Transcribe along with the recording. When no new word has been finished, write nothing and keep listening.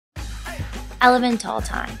I live in Tall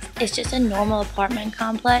Times. It's just a normal apartment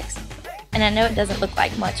complex, and I know it doesn't look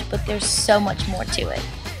like much, but there's so much more to it.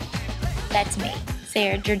 That's me,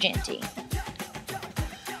 Sarah Dragenti.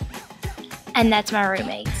 And that's my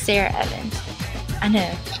roommate, Sarah Evans. I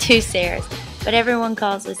know, 2 Sarahs, but everyone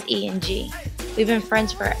calls us E and G. We've been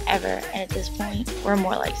friends forever, and at this point, we're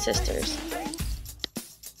more like sisters.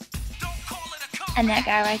 And that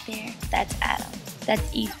guy right there, that's Adam. That's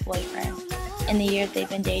E's boyfriend. In the years they've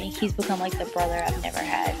been dating, he's become like the brother I've never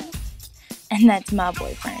had. And that's my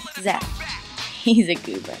boyfriend, Zach. He's a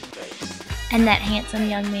goober. And that handsome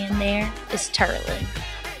young man there is Turley.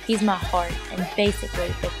 He's my heart and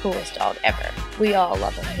basically the coolest dog ever. We all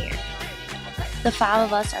love him here. The 5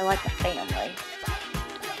 of us are like a family.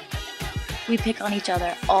 We pick on each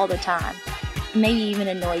other all the time. Maybe even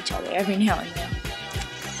annoy each other every now and then.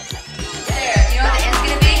 Sarah, you know what the end's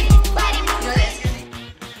gonna be? You know what the end's gonna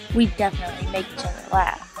be? We definitely make each other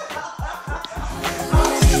laugh.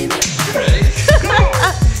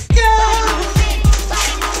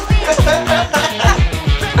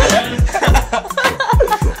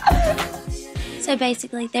 So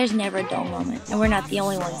basically, there's never a dull moment, and we're not the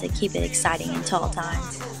only ones that keep it exciting in Tall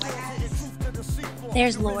Times.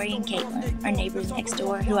 There's Lori and Caitlin, our neighbors next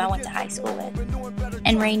door, who I went to high school with,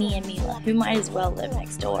 and Rainey and Mila, who might as well live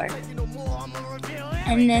next door.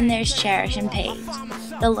 And then there's Cherish and Paige,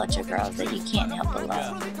 the Lutcher girls that you can't help but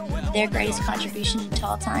love. Their greatest contribution to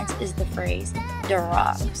Tall Times is the phrase, "The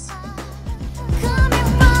Rocks."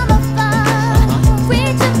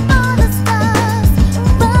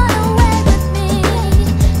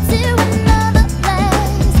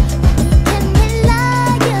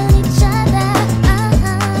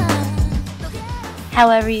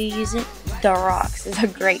 However you use it, The Rocks is a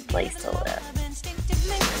great place to live.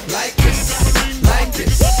 Like this, like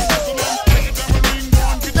this.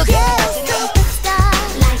 Look at superstar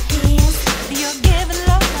like this. You're giving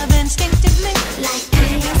love instinctively like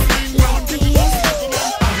this.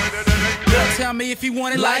 Tell me if you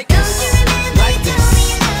want it like this, like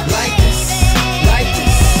this, like this, like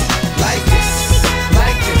this, like this,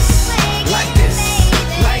 like this, like this,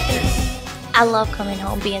 like this. I love coming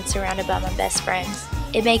home being surrounded by my best friends.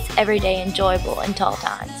 It makes every day enjoyable in Tall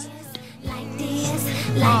Times. Like this,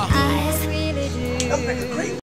 like this.